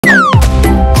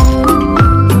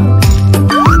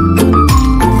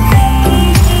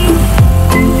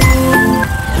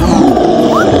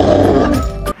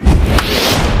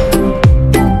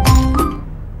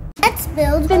Let's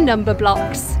build the number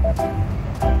blocks.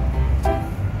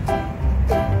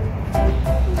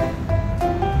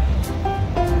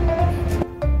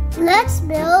 Let's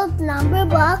build number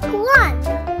block 1.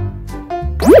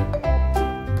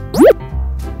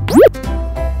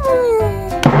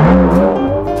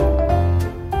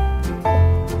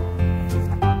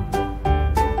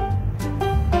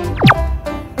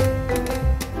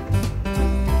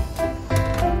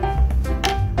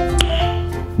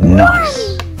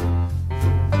 Nice.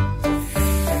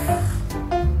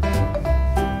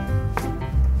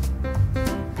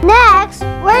 Next,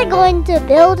 we're going to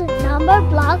build number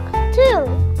block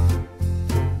 2.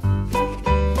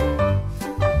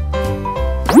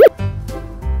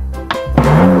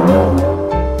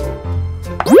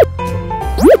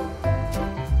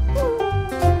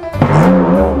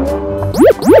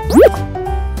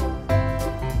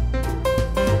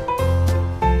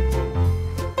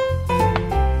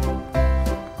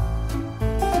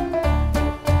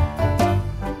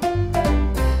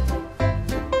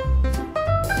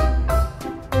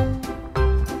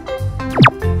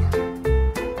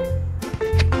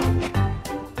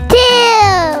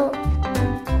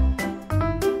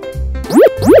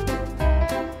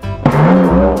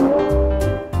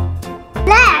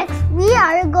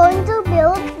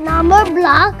 Number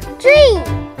block 3.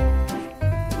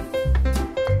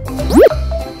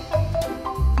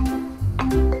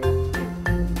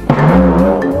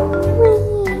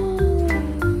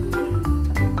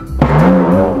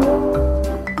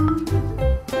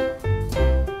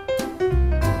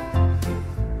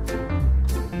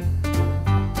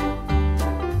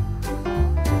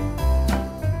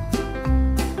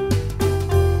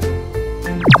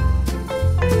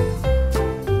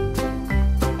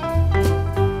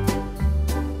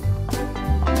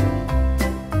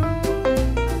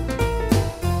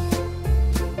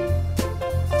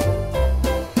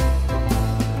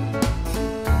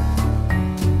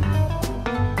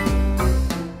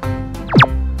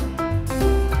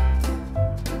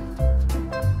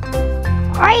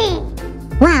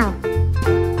 Wow.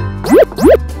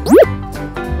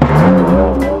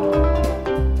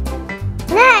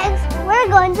 Next, we're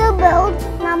going to build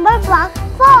number block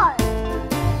 4.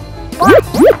 1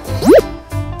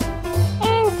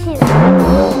 and 2.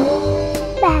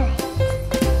 Balance.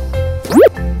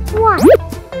 1.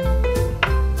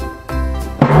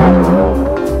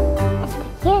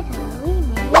 And together we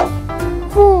make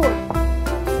 4.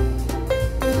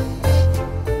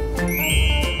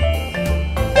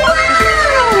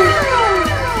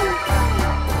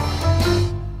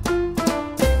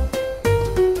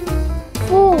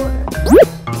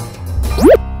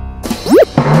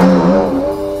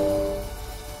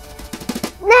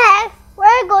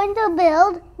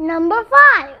 Build number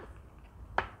 5.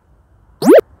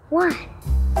 1.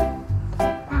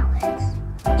 Balance.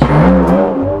 2.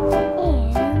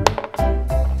 And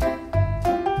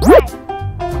 1.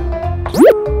 2,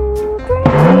 3.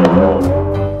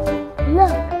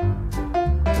 Look.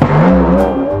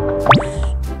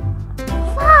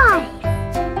 5.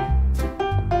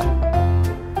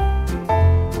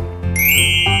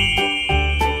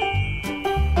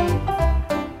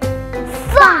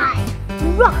 5.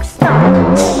 Rockstar.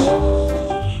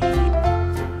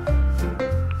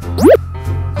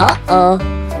 Uh-oh.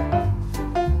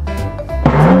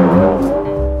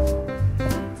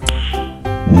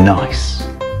 Nice.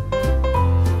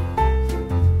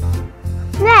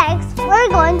 Next, we're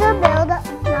going to build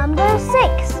number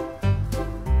 6.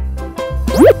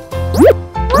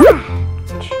 1.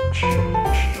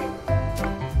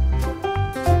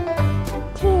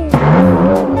 2.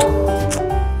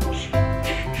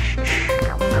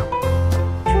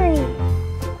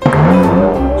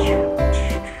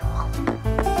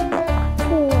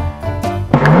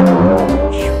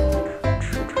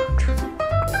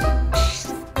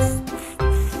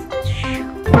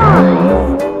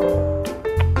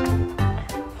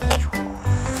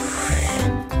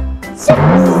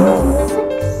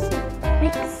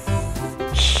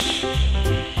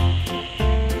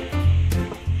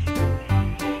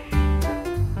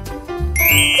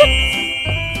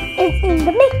 6 in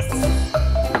the mix.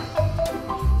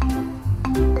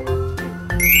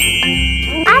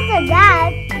 After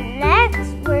that,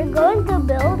 next we're going to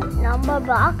build number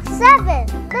block 7,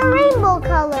 the rainbow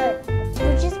color,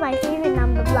 which is my favorite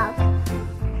number block.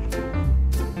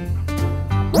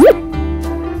 1,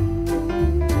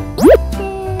 2,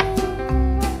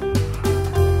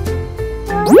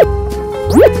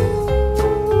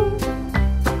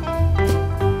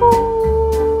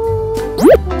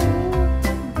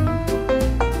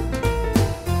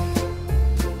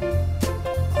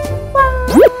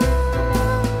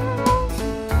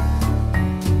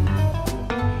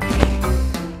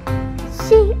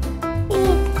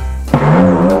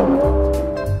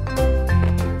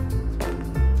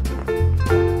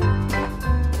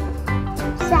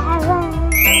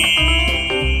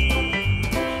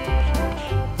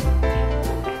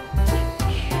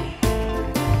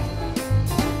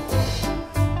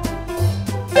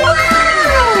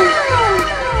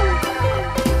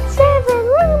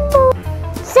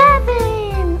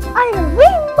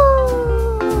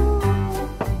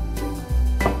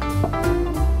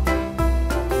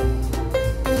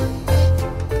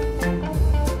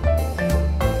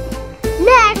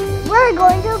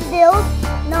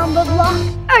 block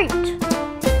 8.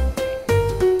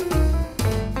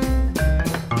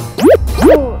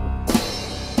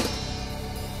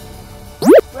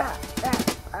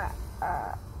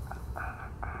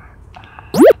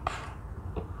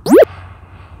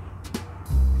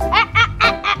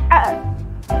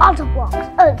 Auto blocks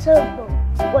and circle.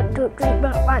 1, 2, 3,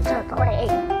 4, 5, 6, 7,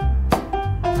 8.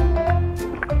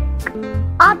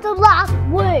 Auto block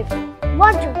wave.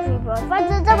 1, 2, 3, 4, 5,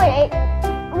 6, 7, 8.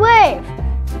 Wave.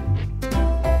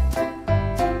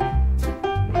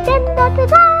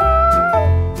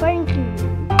 Thank you.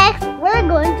 Next, we're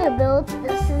going to build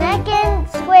the second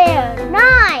square. 9.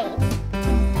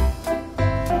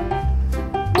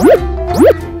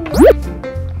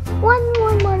 1,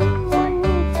 1, 1, 1,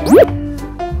 2.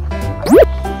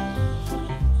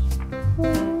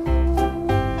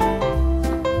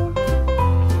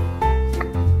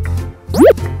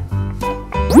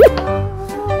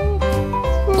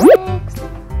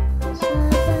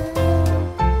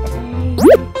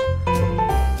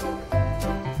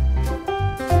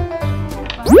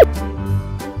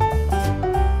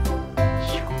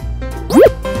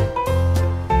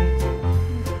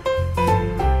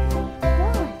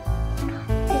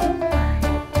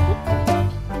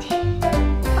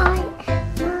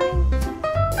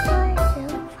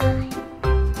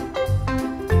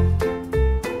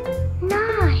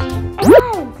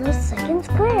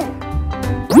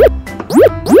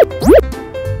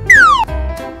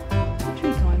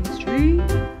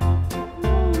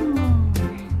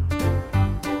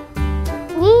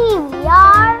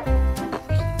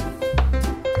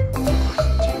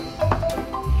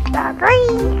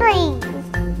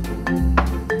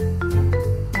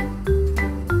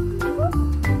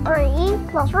 3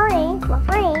 plus 3 plus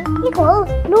 3 equals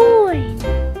 9.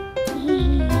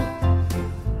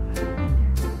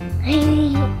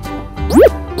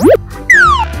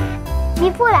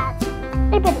 Before that,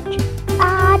 repetition.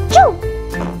 Achoo!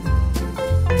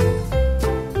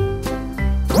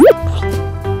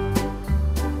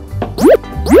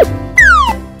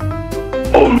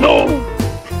 Oh no!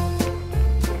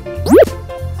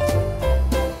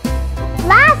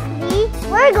 Lastly,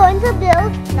 we're going to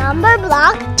build number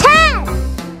block 10.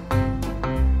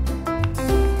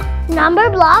 Number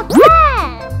block 10.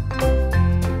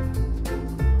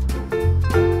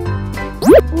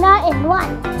 9 and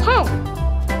 1, 10.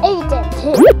 8 and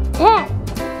 2, 10.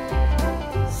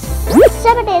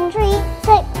 7 and 3,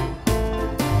 6.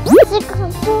 6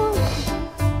 and 4,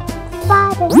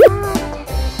 5 and 5, 10.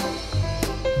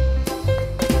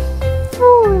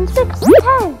 4 and 6,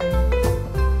 10.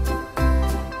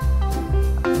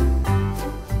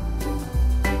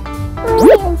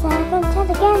 3 and 7, 10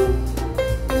 again.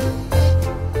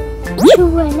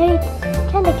 2 and 8,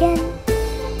 10 again.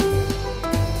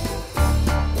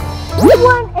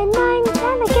 1 and 9,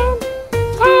 10 again.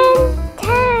 10,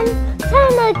 10,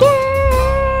 10 again.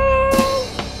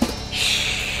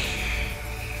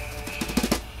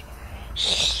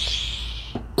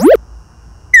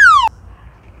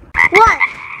 1,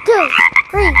 2,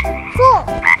 3, 4,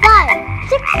 5,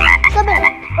 6, 7,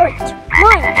 8,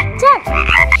 9, 10.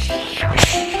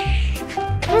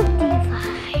 55.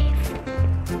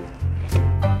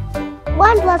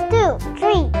 1 plus 2,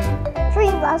 3. 3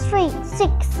 plus 3,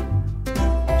 6.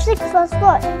 6 plus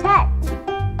 4, 10.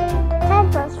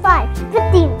 10 plus 5,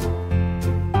 15.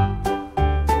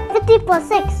 50 plus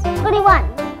 6, 21.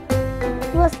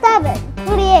 Plus 7,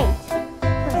 28.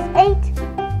 Plus 8,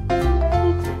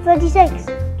 36.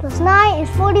 Plus 9 is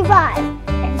 45.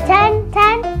 And 10,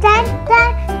 10, 10,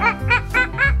 10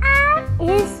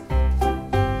 is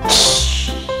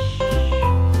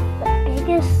the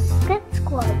biggest skip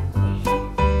squad.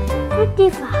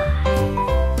 55.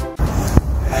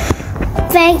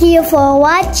 Thank you for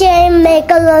watching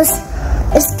Milkolo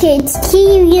Kids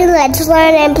TV. Let's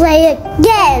learn and play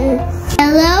again.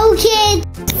 Hello kids!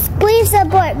 Please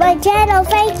support my channel.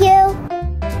 Thank you.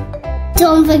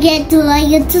 Don't forget to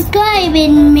like and subscribe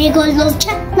in Milkolo's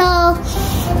channel.